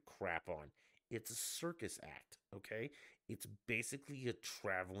makeup and crap on. It's a circus act, okay? It's basically a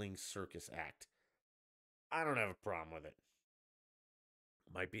traveling circus act. I don't have a problem with it.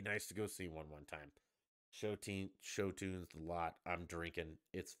 Might be nice to go see one time. Show tunes, the lot. I'm drinking.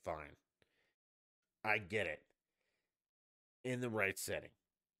 It's fine. I get it. In the right setting.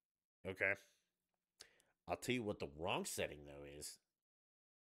 Okay? I'll tell you what the wrong setting, though, is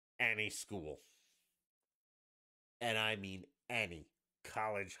any school. And I mean any.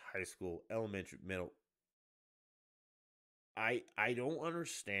 College, high school, elementary, middle. I don't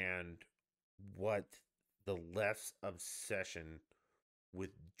understand what the left's obsession with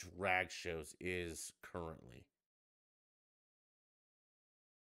drag shows is currently.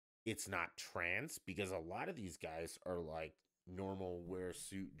 It's not trans because a lot of these guys are like normal wear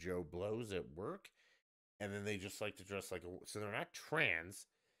suit Joe Blows at work, and then they just like to dress like so they're not trans.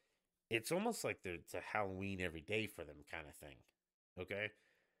 It's almost like it's a Halloween every day for them kind of thing. Okay?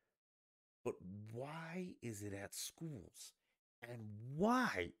 But why is it at schools? And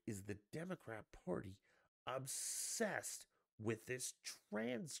why is the Democrat Party obsessed with this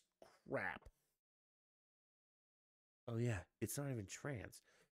trans crap? Oh, yeah, it's not even trans.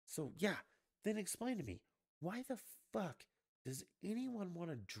 So, yeah, then explain to me, why the fuck does anyone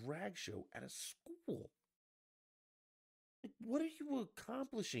want a drag show at a school? Like, what are you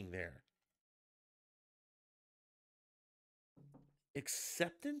accomplishing there?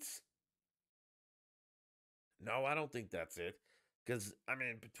 Acceptance? No, I don't think that's it. Because, I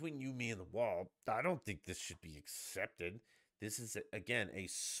mean, between you, me, and the wall, I don't think this should be accepted. This is, again, a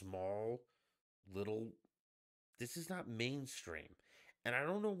small little. This is not mainstream. And I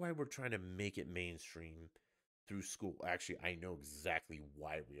don't know why we're trying to make it mainstream through school. Actually, I know exactly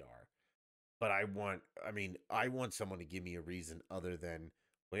why we are. But I want someone to give me a reason other than,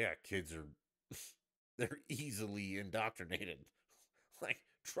 well, yeah, kids are, they're easily indoctrinated. Like,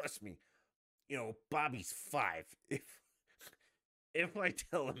 trust me, Bobby's 5. If I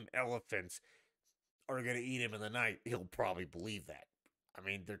tell him elephants are gonna eat him in the night, he'll probably believe that. I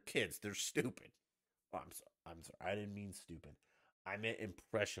mean, they're kids. They're stupid. Oh, I'm sorry. I'm sorry. I didn't mean stupid. I meant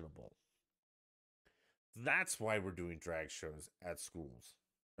impressionable. That's why we're doing drag shows at schools.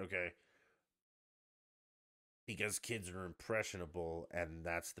 Okay, because kids are impressionable, and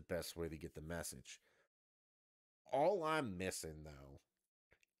that's the best way to get the message. All I'm missing though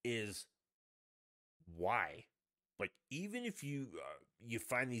is why. Like, even if you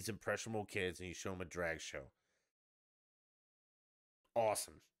find these impressionable kids and you show them a drag show,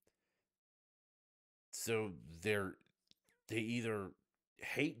 awesome. So they either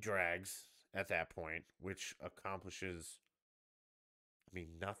hate drags at that point, which accomplishes, I mean,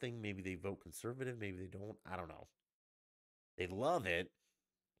 nothing. Maybe they vote conservative, maybe they don't. I don't know. They love it.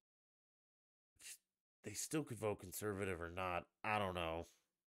 They still could vote conservative or not. I don't know.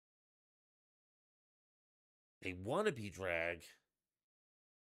 They want to be drag.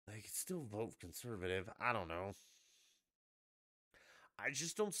 They could still vote conservative. I don't know. I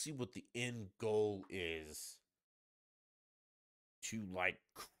just don't see what the end goal is to like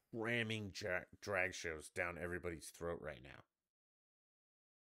cramming drag shows down everybody's throat right now.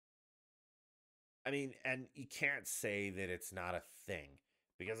 I mean, and you can't say that it's not a thing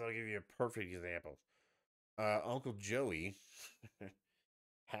because I'll give you a perfect example. Uncle Joey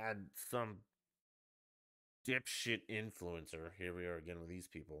had some dipshit influencer. Here we are again with these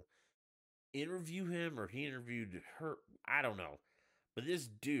people. Interview him or he interviewed her. I don't know. But this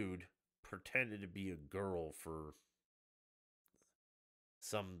dude pretended to be a girl for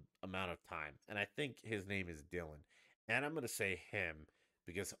some amount of time. And I think his name is Dylan. And I'm going to say him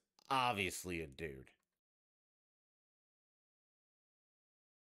because obviously a dude.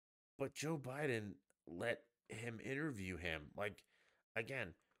 But Joe Biden let him interview him. Like,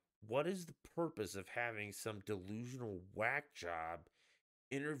 again, what is the purpose of having some delusional whack job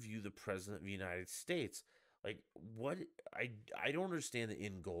interview the president of the United States? Like, what? I don't understand the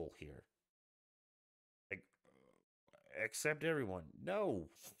end goal here. Like, accept everyone. No,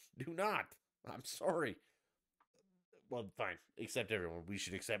 do not. I'm sorry. Well, fine. Accept everyone. We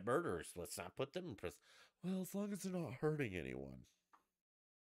should accept murderers. Let's not put them in prison. Well, as long as they're not hurting anyone.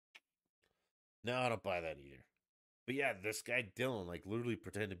 No, I don't buy that either. But yeah, this guy Dylan like literally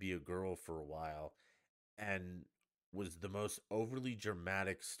pretended to be a girl for a while and was the most overly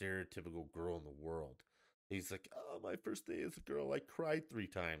dramatic, stereotypical girl in the world. He's like, "Oh, my first day as a girl, I cried 3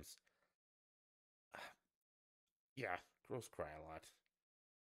 times." Yeah, girls cry a lot.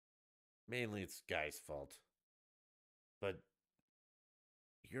 Mainly, it's guys' fault. But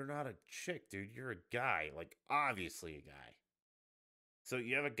you're not a chick, dude. You're a guy. Like, obviously a guy. So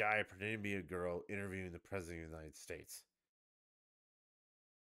you have a guy pretending to be a girl interviewing the president of the United States.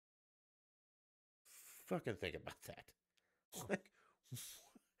 Fucking think about that. Like,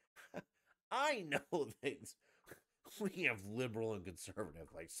 I know things. We have liberal and conservative.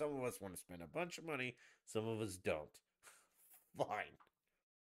 Like, some of us want to spend a bunch of money, some of us don't. Fine.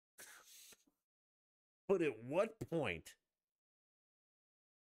 But at what point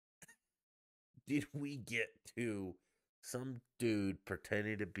did we get to some dude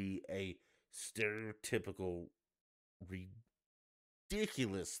pretending to be a stereotypical,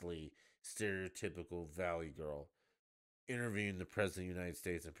 ridiculously stereotypical Valley girl interviewing the president of the United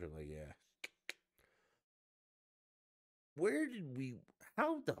States and people like, yeah. Where did we,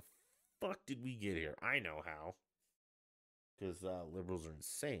 how the fuck did we get here? I know how. Because liberals are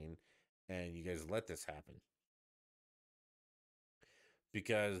insane and you guys let this happen.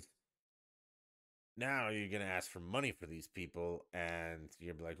 Because now you're going to ask for money for these people and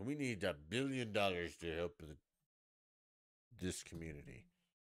you're like, we need $1 billion to help this community.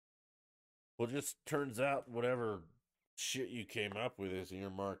 Well, it just turns out whatever shit you came up with is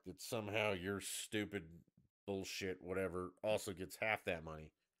earmarked that somehow your stupid bullshit, whatever, also gets half that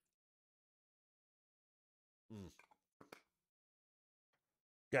money. Mm.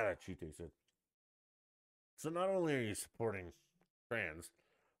 God, that cheat tastes it. So not only are you supporting trans,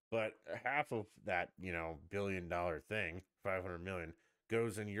 but half of that, $1 billion thing, 500 million,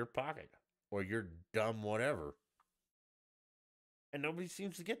 goes in your pocket or your dumb whatever. And nobody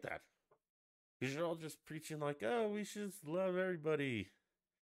seems to get that. Because you're all just preaching like, oh, we should just love everybody.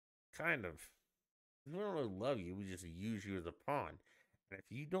 Kind of. We don't really love you. We just use you as a pawn. And if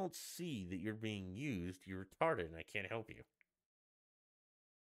you don't see that you're being used, you're retarded and I can't help you.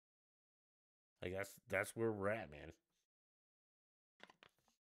 Like that's where we're at, man.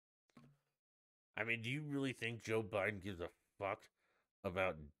 I mean, do you really think Joe Biden gives a fuck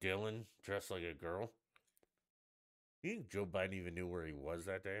about Dylan dressed like a girl? You think Joe Biden even knew where he was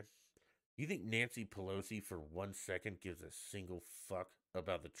that day? You think Nancy Pelosi for 1 second gives a single fuck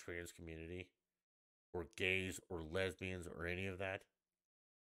about the trans community? Or gays or lesbians or any of that?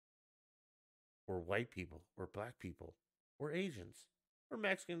 Or white people or black people or Asians or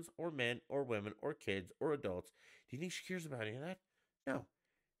Mexicans or men or women or kids or adults? Do you think she cares about any of that? No.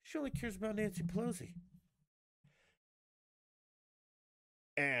 She only cares about Nancy Pelosi.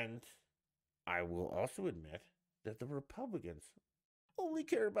 And I will also admit that the Republicans only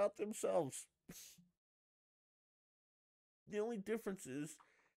care about themselves. The only difference is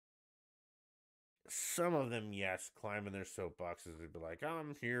some of them, yes, climb in their soapboxes and be like,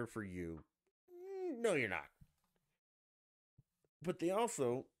 I'm here for you. No, you're not. But they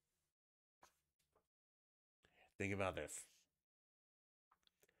also think about this.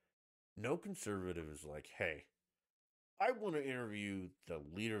 No conservative is like, hey, I want to interview the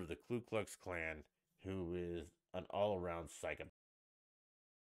leader of the Ku Klux Klan who is an all around psychopath.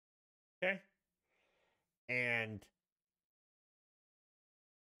 Okay? And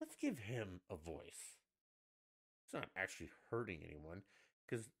let's give him a voice. It's not actually hurting anyone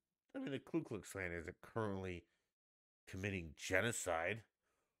because, I mean, the Ku Klux Klan isn't currently committing genocide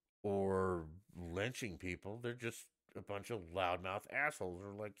or lynching people. They're just a bunch of loudmouth assholes who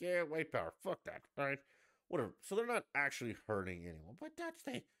are like, yeah, white power, fuck that, all right? Whatever. So they're not actually hurting anyone, but that's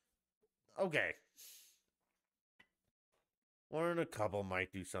the. Okay. One a couple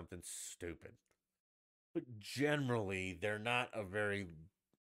might do something stupid. But generally, they're not a very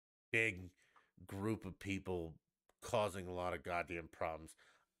big group of people causing a lot of goddamn problems,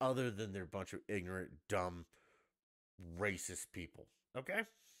 other than they're a bunch of ignorant, dumb, racist people. Okay?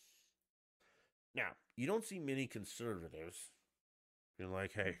 Now, you don't see many conservatives being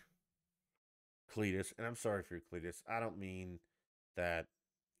like, hey, Cletus, and I'm sorry for your Cletus. I don't mean that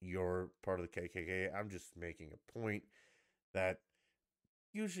you're part of the KKK. I'm just making a point that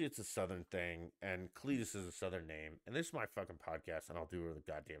usually it's a Southern thing, and Cletus is a Southern name, and this is my fucking podcast, and I'll do whatever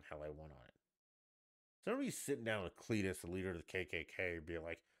the goddamn hell I want on it. So nobody's sitting down with Cletus, the leader of the KKK, being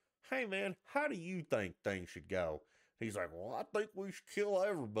like, hey man, how do you think things should go? He's like, well, I think we should kill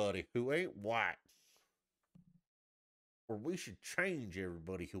everybody who ain't white. Or we should change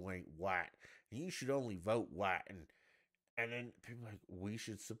everybody who ain't white. And you should only vote white. And then people are like, we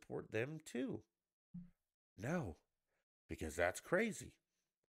should support them too. No, because that's crazy.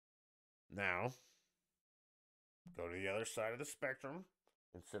 Now, go to the other side of the spectrum.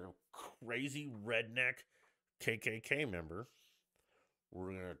 Instead of crazy redneck KKK member,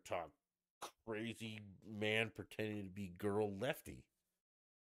 we're going to talk crazy man pretending to be girl lefty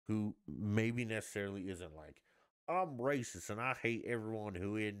who maybe necessarily isn't like, I'm racist and I hate everyone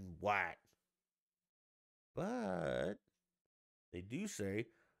who isn't white. But they do say,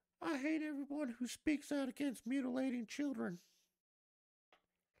 I hate everyone who speaks out against mutilating children.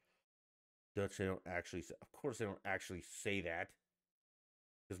 Dutch, they don't actually say, of course, they don't actually say that.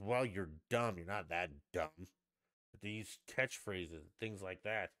 Because while you're dumb, you're not that dumb. But they use catchphrases, things like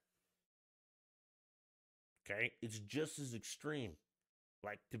that. Okay? It's just as extreme.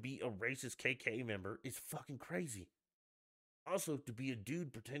 Like, to be a racist KK member is fucking crazy. Also, to be a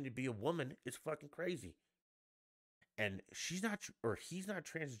dude pretending to be a woman is fucking crazy. And she's not, or he's not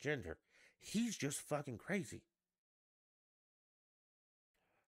transgender. He's just fucking crazy.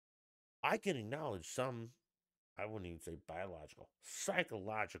 I can acknowledge some, I wouldn't even say biological,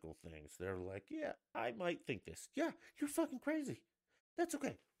 psychological things. They're like, yeah, I might think this. Yeah, you're fucking crazy. That's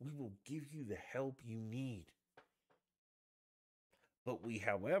okay. We will give you the help you need. But we,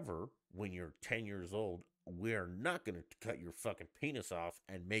 however, when you're 10 years old, we're not going to cut your fucking penis off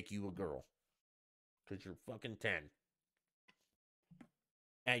and make you a girl. Because you're fucking 10.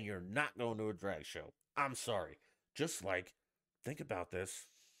 And you're not going to a drag show. I'm sorry. Just like, think about this.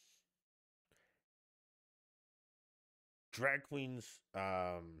 Drag queens,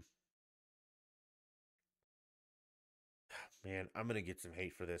 man, I'm going to get some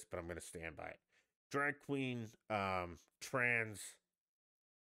hate for this, but I'm going to stand by it. Drag queen, trans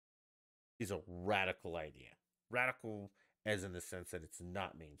is a radical idea. Radical as in the sense that it's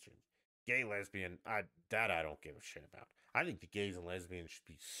not mainstream. Gay, lesbian, I don't give a shit about. I think the gays and lesbians should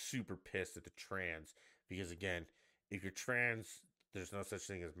be super pissed at the trans because, again, if you're trans, there's no such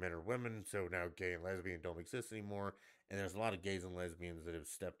thing as men or women, so now gay and lesbian don't exist anymore. And there's a lot of gays and lesbians that have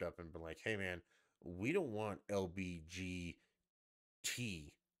stepped up and been like, hey man, we don't want LBGT.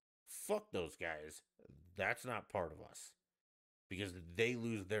 Fuck those guys. That's not part of us. Because they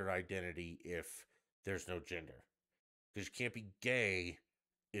lose their identity if there's no gender. Because you can't be gay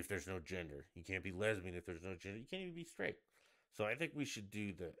if there's no gender. You can't be lesbian if there's no gender. You can't even be straight. So I think we should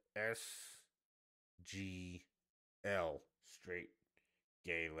do the SGL, straight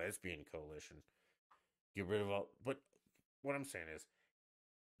gay lesbian coalition. Get rid of all. But what I'm saying is,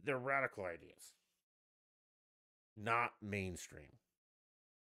 they're radical ideas, not mainstream.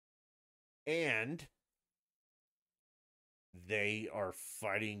 And they are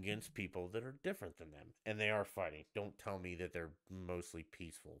fighting against people that are different than them. And they are fighting. Don't tell me that they're mostly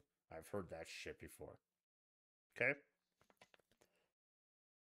peaceful. I've heard that shit before. Okay?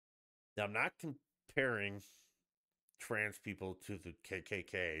 Now, I'm not comparing trans people to the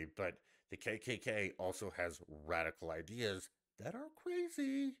KKK, but the KKK also has radical ideas that are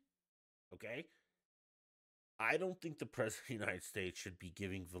crazy. Okay? I don't think the President of the United States should be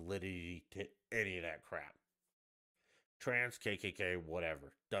giving validity to any of that crap. Trans, KKK,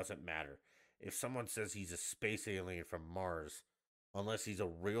 whatever. Doesn't matter. If someone says he's a space alien from Mars, unless he's a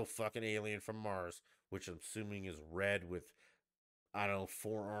real fucking alien from Mars, which I'm assuming is red with, I don't know,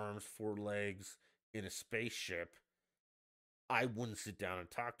 4 arms, 4 legs in a spaceship, I wouldn't sit down and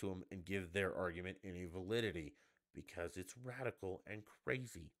talk to him and give their argument any validity because it's radical and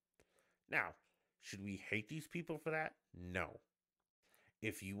crazy. Now, should we hate these people for that? No.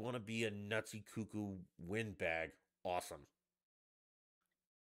 If you want to be a nutsy cuckoo windbag, awesome.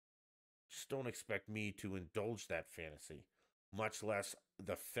 Just don't expect me to indulge that fantasy, much less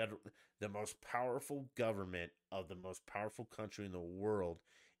the most powerful government of the most powerful country in the world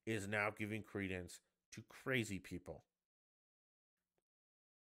is now giving credence to crazy people.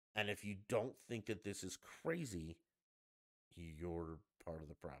 And if you don't think that this is crazy, you're part of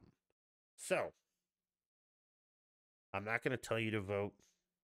the problem. So, I'm not going to tell you to vote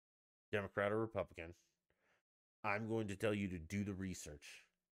Democrat or Republican. I'm going to tell you to do the research.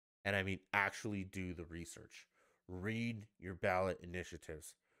 And I mean, actually do the research. Read your ballot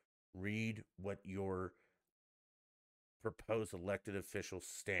initiatives. Read what your proposed elected officials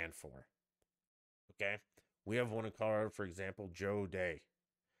stand for. Okay? We have one in Colorado, for example, Joe Day.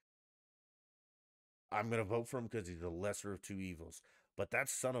 I'm going to vote for him because he's the lesser of two evils. But that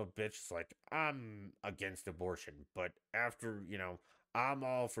son of a bitch is like, I'm against abortion. But after, I'm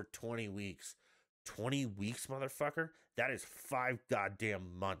all for 20 weeks. 20 weeks, motherfucker? That is 5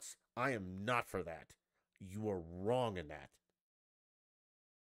 goddamn months. I am not for that. You are wrong in that.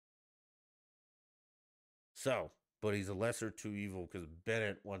 So, but he's a lesser two evil because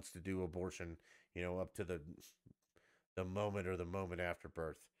Bennett wants to do abortion, up to the moment or the moment after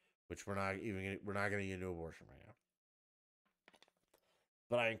birth, which we're not going to get into abortion right now.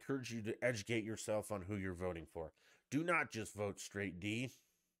 But I encourage you to educate yourself on who you're voting for. Do not just vote straight D.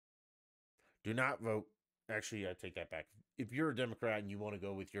 Do not vote. Actually, I take that back. If you're a Democrat and you want to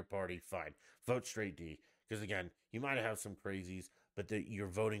go with your party, fine. Vote straight D. Because again, you might have some crazies, but you're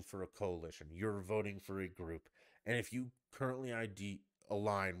voting for a coalition. You're voting for a group. And if you currently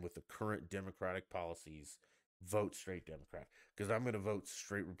align with the current Democratic policies, vote straight Democrat. Because I'm going to vote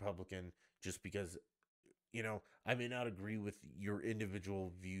straight Republican just because, I may not agree with your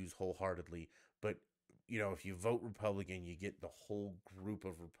individual views wholeheartedly, but if you vote Republican, you get the whole group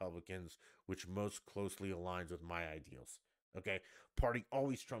of Republicans, which most closely aligns with my ideals. Okay? Party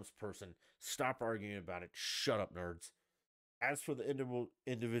always trumps person. Stop arguing about it. Shut up, nerds. As for the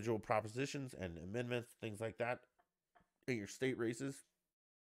individual propositions and amendments, things like that, in your state races,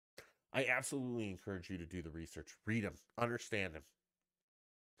 I absolutely encourage you to do the research. Read them. Understand them.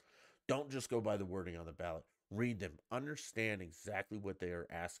 Don't just go by the wording on the ballot. Read them. Understand exactly what they are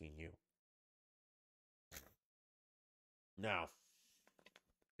asking you. Now,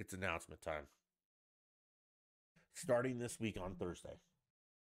 it's announcement time. Starting this week on Thursday.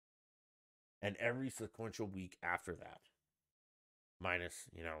 And every sequential week after that. Minus,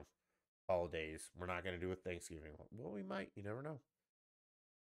 holidays. We're not going to do a Thanksgiving. Well, we might. You never know.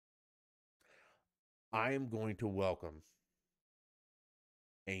 I am going to welcome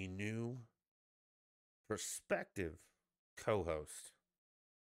a new prospective co-host.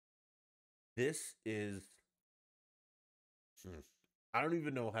 This is... I don't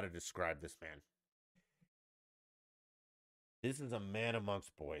even know how to describe this man. This is a man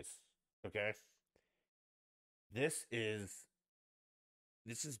amongst boys, okay? This is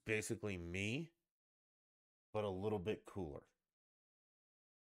basically me, but a little bit cooler.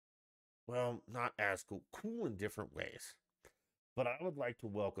 Well, not as cool. Cool in different ways. But I would like to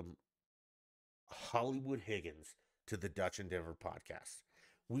welcome Hollywood Higgins to the Dutch Endeavor podcast.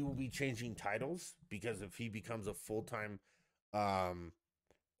 We will be changing titles because if he becomes a full-time, DD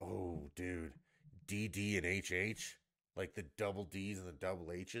and HH, like the double D's and the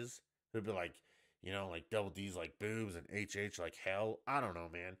double H's, it'll be like, like double D's like boobs and HH like hell. I don't know,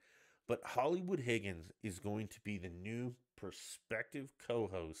 man. But Hollywood Higgins is going to be the new prospective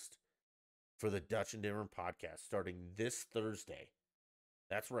co-host for the Dutch Endeavor podcast starting this Thursday.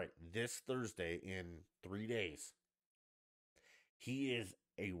 That's right, this Thursday in 3 days. He is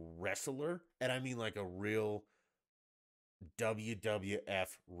a wrestler, and I mean like a real WWF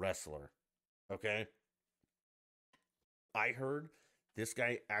wrestler, okay? I heard this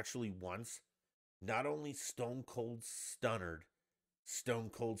guy actually once not only Stone Cold Stunnered Stone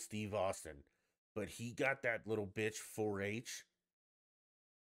Cold Steve Austin, but he got that little bitch 4H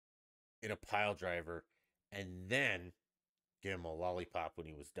in a pile driver and then gave him a lollipop when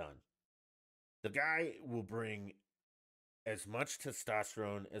he was done. The guy will bring as much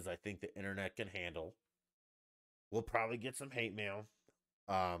testosterone as I think the internet can handle. We'll probably get some hate mail.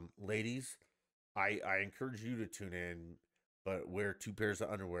 Ladies, I encourage you to tune in, but wear 2 pairs of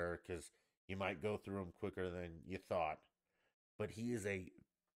underwear because you might go through them quicker than you thought. But he is a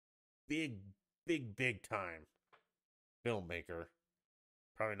big, big time filmmaker.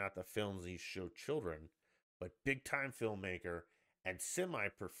 Probably not the films he show children, but big time filmmaker and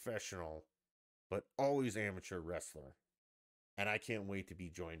semi-professional, but always amateur wrestler. And I can't wait to be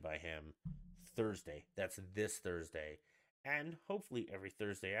joined by him Thursday. That's this Thursday. And hopefully every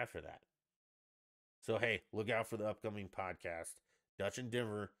Thursday after that. So, hey, look out for the upcoming podcast. Dutch and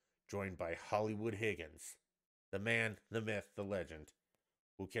Denver, joined by Hollywood Higgins. The man, the myth, the legend.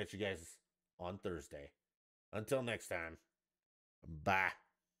 We'll catch you guys on Thursday. Until next time, bye.